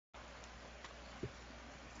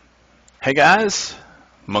Hey guys,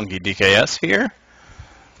 MonkeyDKS here,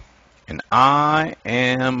 and I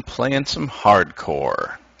am playing some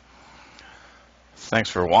hardcore.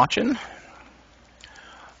 Thanks for watching.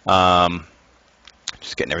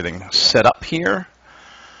 Just getting everything set up here.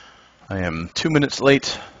 I am 2 minutes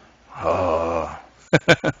late. Oh,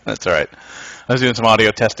 that's all right. I was doing some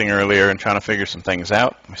audio testing earlier and trying to figure some things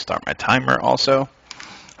out. Let me start my timer also.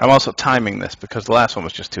 I'm also timing this because the last one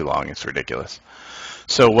was just too long. It's ridiculous.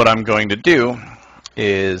 So what I'm going to do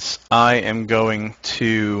is I am going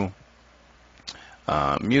to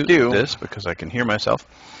mute this because I can hear myself.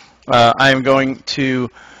 I am going to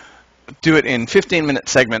do it in 15-minute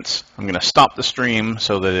segments. I'm going to stop the stream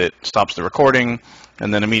so that it stops the recording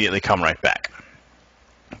and then immediately come right back.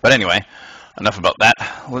 But anyway, enough about that.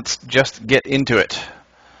 Let's just get into it.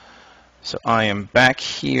 So I am back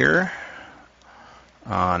here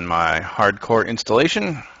on my hardcore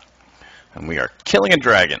installation, and we are killing a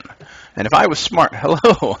dragon. And if I was smart,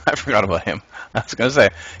 hello, I forgot about him. I was going to say,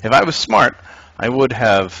 if I was smart, I would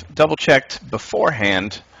have double-checked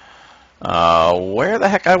beforehand where the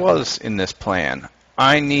heck I was in this plan.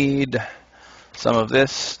 I need some of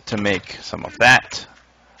this to make some of that.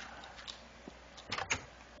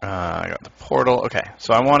 I got the portal. Okay,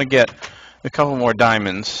 so I want to get a couple more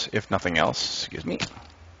diamonds, if nothing else. Excuse me.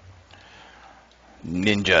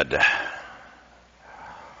 Ninja'd.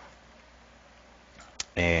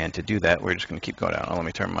 And to do that, we're just going to keep going down. Oh, let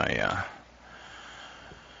me turn my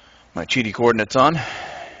my cheaty coordinates on.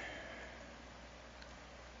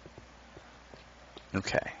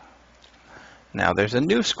 Okay. Now, there's a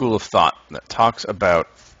new school of thought that talks about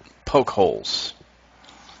poke holes,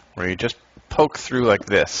 where you just poke through like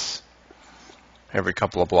this every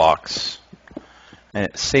couple of blocks, and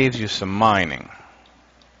it saves you some mining.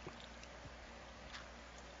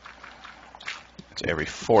 It's every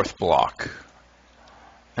fourth block.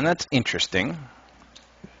 And that's interesting.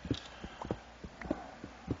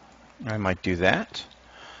 I might do that.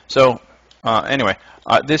 So, anyway,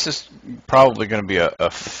 this is probably going to be a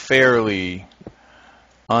fairly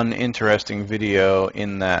uninteresting video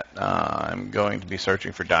in that I'm going to be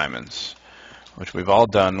searching for diamonds, which we've all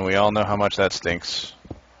done. We all know how much that stinks.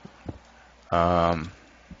 But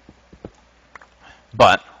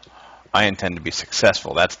I intend to be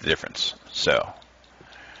successful. That's the difference. So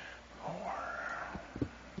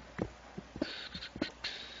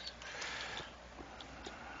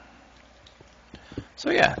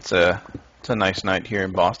yeah, it's a nice night here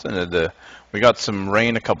in Boston. We got some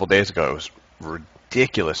rain a couple days ago. It was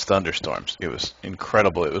ridiculous thunderstorms. It was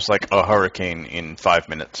incredible. It was like a hurricane in 5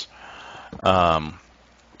 minutes. I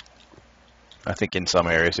think in some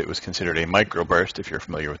areas it was considered a microburst, if you're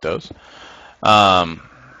familiar with those. But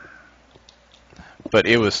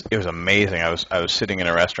it was amazing. I was sitting in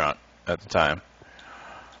a restaurant at the time,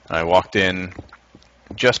 and I walked in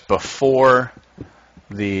just before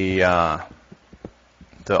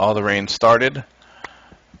all the rain started,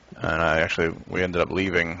 and we ended up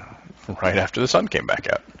leaving right after the sun came back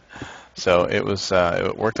out. So it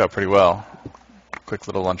worked out pretty well. Quick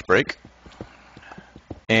little lunch break,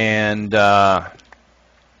 and but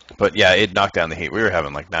yeah, it knocked down the heat. We were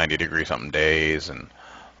having like 90-degree something days and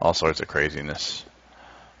all sorts of craziness.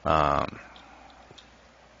 But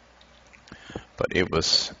it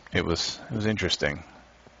was interesting.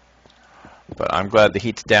 But I'm glad the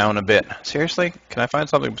heat's down a bit. Seriously, can I find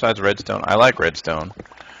something besides redstone? I like redstone.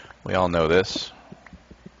 We all know this.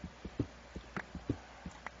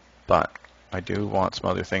 But I do want some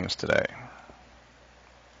other things today.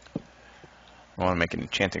 I want to make an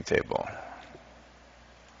enchanting table.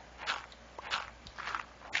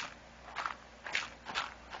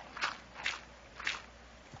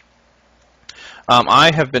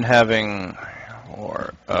 I have been having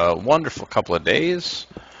a wonderful couple of days.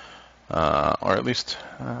 Or at least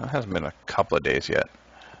it hasn't been a couple of days yet.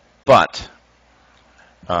 But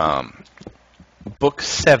book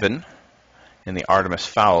 7 in the Artemis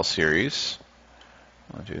Fowl series,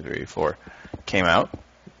 1, 2, 3, 4, came out,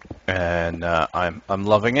 and I'm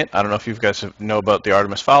loving it. I don't know if you guys know about the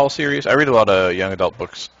Artemis Fowl series. I read a lot of young adult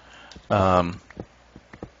books. I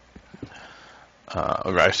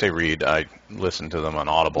say read. I listen to them on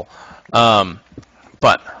Audible.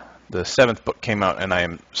 But the 7th book came out, and I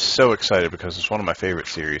am so excited because it's one of my favorite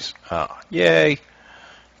series. Yay!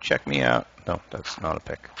 Check me out. No, that's not a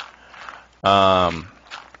pick. And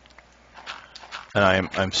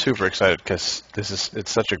I'm super excited because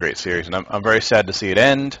it's such a great series, and I'm very sad to see it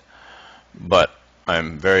end, but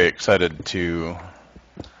I'm very excited to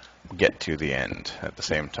get to the end at the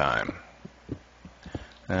same time.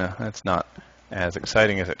 That's not as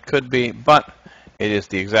exciting as it could be, but it is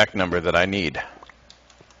the exact number that I need.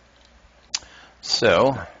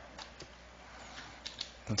 So,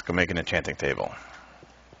 let's go make an enchanting table.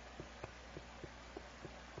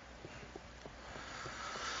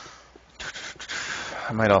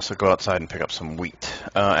 I might also go outside and pick up some wheat.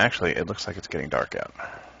 Actually, it looks like it's getting dark out.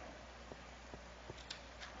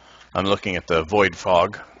 I'm looking at the void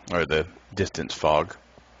fog, or the distance fog,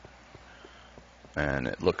 and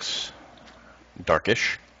it looks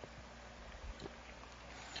darkish,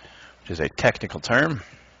 which is a technical term.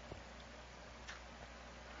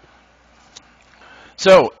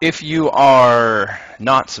 So, if you are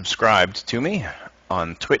not subscribed to me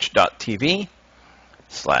on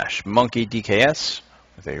twitch.tv/MonkeyDKS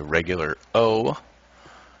with a regular O,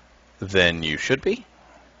 then you should be.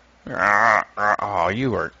 Oh,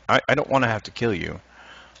 you are. I don't want to have to kill you,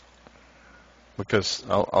 because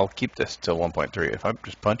I'll keep this till 1.3. If I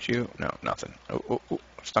just punch you, no, nothing. Oh,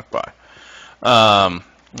 snuck by.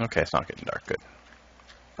 Okay, it's not getting dark. Good.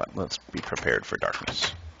 But let's be prepared for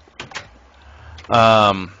darkness.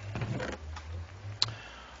 Oh,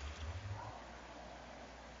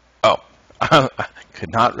 I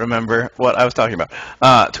could not remember what I was talking about.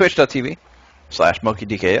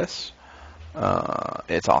 Twitch.tv/MonkeyDKS.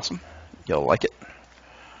 It's awesome. You'll like it.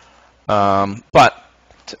 But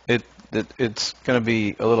it's going to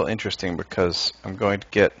be a little interesting because I'm going to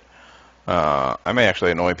get... I may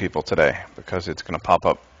actually annoy people today because it's going to pop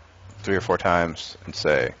up 3 or 4 times and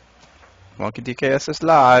say, MonkeyDKS is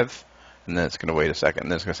live. And then it's going to wait a second.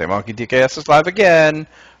 And then it's going to say, MonkeyDKS is live again. And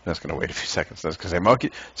then it's going to wait a few seconds. And then it's going to say,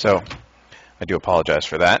 Monkey. So I do apologize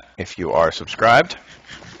for that if you are subscribed.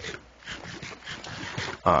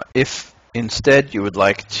 If instead you would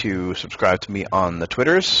like to subscribe to me on the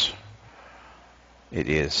Twitters, it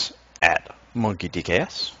is at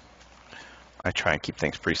MonkeyDKS. I try and keep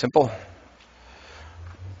things pretty simple.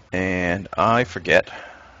 And I forget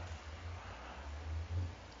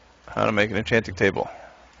how to make an enchanting table.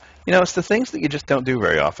 You know, it's the things that you just don't do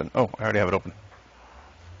very often. Oh, I already have it open.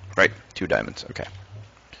 Right, 2 diamonds. Okay.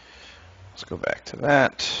 Let's go back to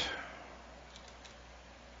that.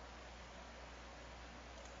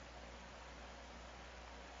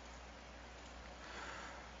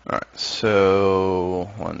 All right,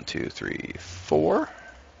 so 1, 2, 3, 4.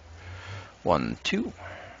 1, 2.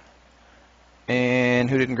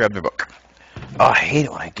 And who didn't grab their book? Oh, I hate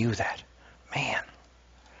it when I do that. Man.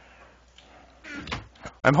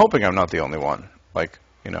 I'm hoping I'm not the only one. Like,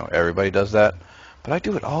 you know, everybody does that. But I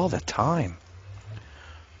do it all the time.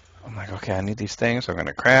 I'm like, okay, I need these things. I'm going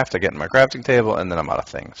to craft. I get in my crafting table, and then I'm out of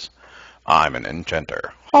things. I'm an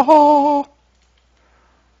enchanter. Ha ha!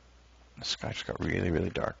 The sky just got really,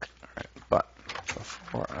 really dark. All right, but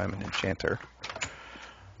before I'm an enchanter,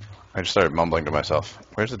 I just started mumbling to myself.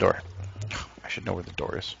 Where's the door? I should know where the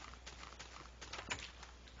door is.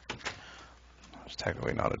 It's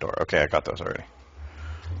technically not a door. Okay, I got those already.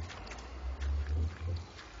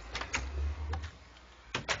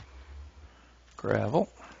 Gravel.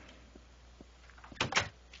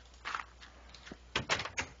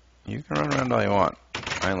 You can run around all you want.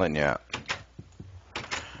 I ain't letting you out.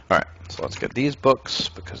 Alright, so let's get these books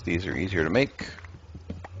because these are easier to make.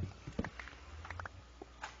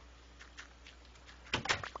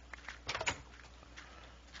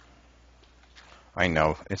 I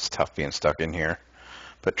know, it's tough being stuck in here,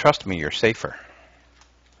 but trust me, you're safer.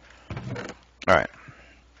 Alright.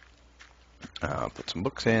 Put some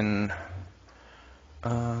books in.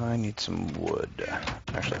 I need some wood.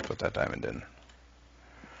 Actually, put that diamond in.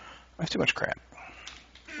 I have too much crap.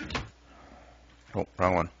 Oh,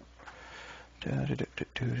 wrong one. 1, 2,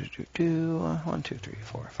 3,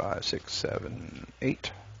 4, 5, 6, 7,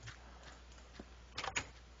 8.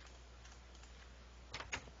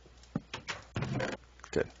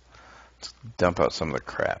 Good. Let's dump out some of the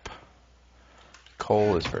crap.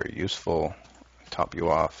 Coal is very useful. Top you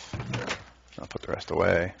off. I'll put the rest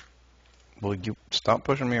away. Will you stop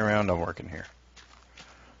pushing me around? I'm working here.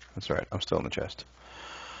 That's right. I'm still in the chest.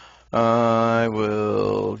 I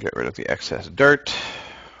will get rid of the excess dirt.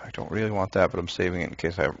 I don't really want that, but I'm saving it in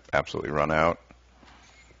case I absolutely run out.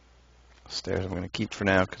 Stairs I'm going to keep for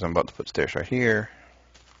now because I'm about to put stairs right here.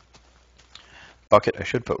 Bucket, I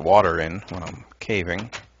should put water in when I'm caving.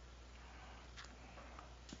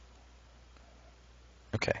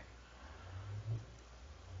 Okay.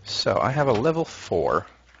 So I have a level 4.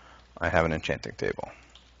 I have an enchanting table.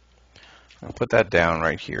 I'll put that down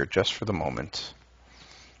right here just for the moment.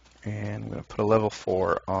 And I'm going to put a level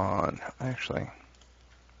 4 on. Actually,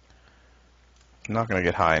 I'm not going to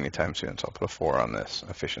get high anytime soon, so I'll put a 4 on this.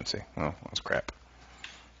 Efficiency. Oh, that's crap.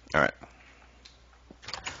 Alright.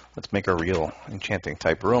 Let's make a real enchanting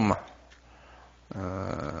type room.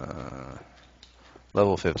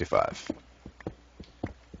 Level 55.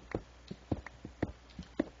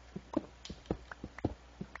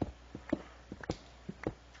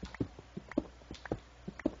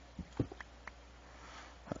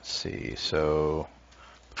 see, so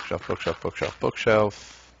bookshelf, bookshelf, bookshelf,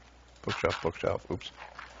 bookshelf, bookshelf, bookshelf, oops.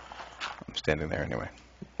 I'm standing there anyway.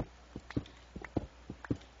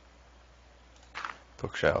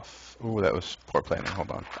 Bookshelf. Ooh, that was poor planning,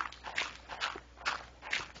 hold on.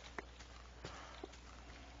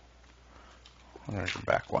 There's the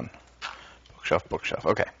back one. Bookshelf, bookshelf,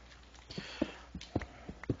 okay.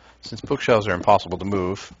 Since bookshelves are impossible to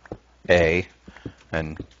move, A,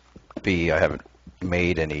 and B, I haven't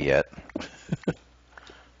made any yet.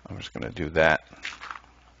 I'm just going to do that.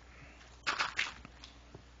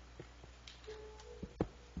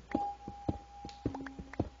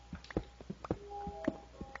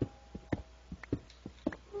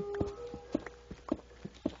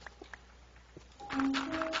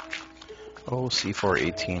 Oh,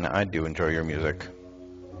 C418, I do enjoy your music.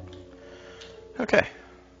 Okay.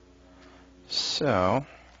 So,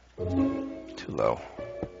 too low.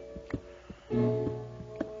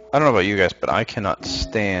 I don't know about you guys, but I cannot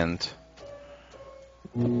stand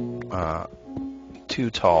too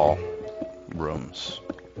tall rooms.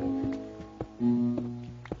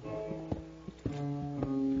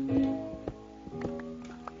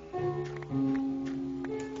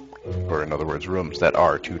 Or in other words, rooms that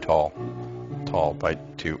are too tall. Tall by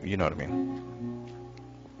too, you know what I mean.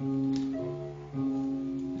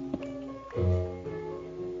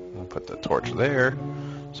 I'll put the torch there,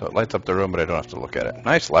 so it lights up the room, but I don't have to look at it.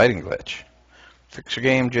 Nice lighting glitch. Fix your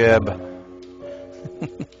game, Jeb.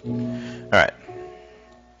 Alright.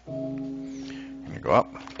 I'm going to go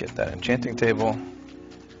up, get that enchanting table.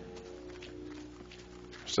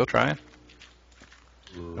 Still trying?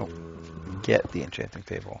 Nope. Get the enchanting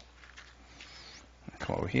table.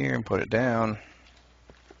 Come over here and put it down.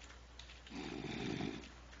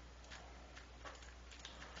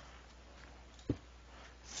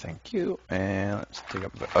 Thank you. And let's dig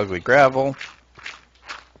up the ugly gravel.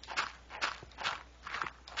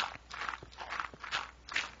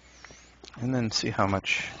 And then see how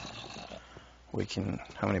much we can,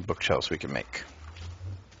 how many bookshelves we can make.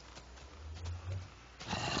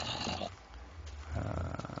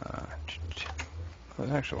 That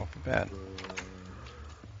actually won't be bad.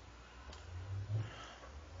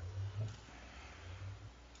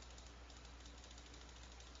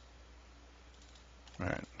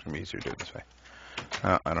 Alright, it's going to be easier to do it this way.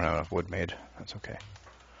 I don't have enough wood made. That's okay.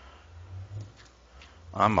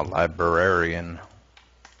 I'm a librarian.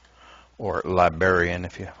 Or librarian,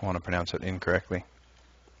 if you want to pronounce it incorrectly.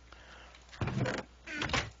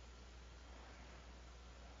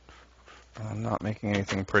 I'm not making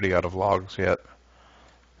anything pretty out of logs yet.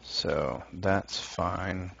 So that's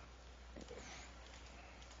fine.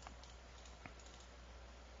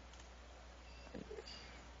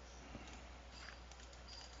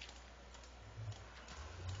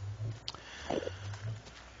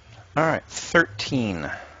 All right, 13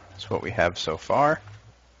 is what we have so far.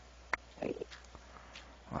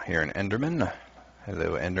 I hear an Enderman.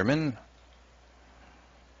 Hello, Enderman.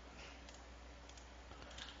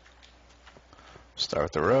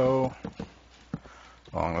 Start the row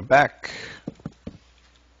along the back.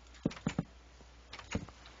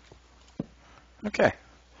 Okay,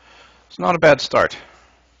 it's not a bad start.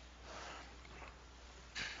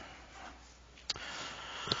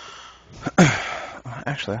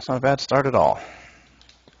 Actually, that's not a bad start at all.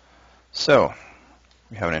 So,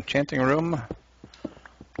 we have an enchanting room.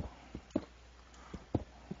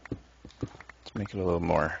 Let's make it a little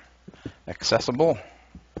more accessible.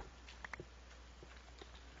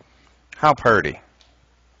 How pretty.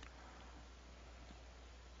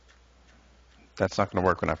 That's not going to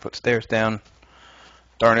work when I put stairs down.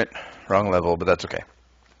 Darn it, wrong level, but that's okay.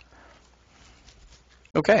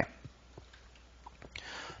 Okay.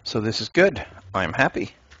 So this is good. I'm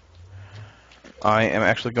happy. I am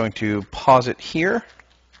actually going to pause it here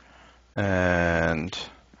and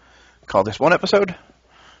call this one episode.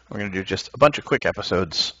 We're going to do just a bunch of quick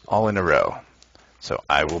episodes all in a row. So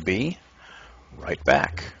I will be right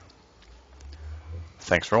back.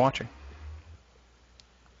 Thanks for watching.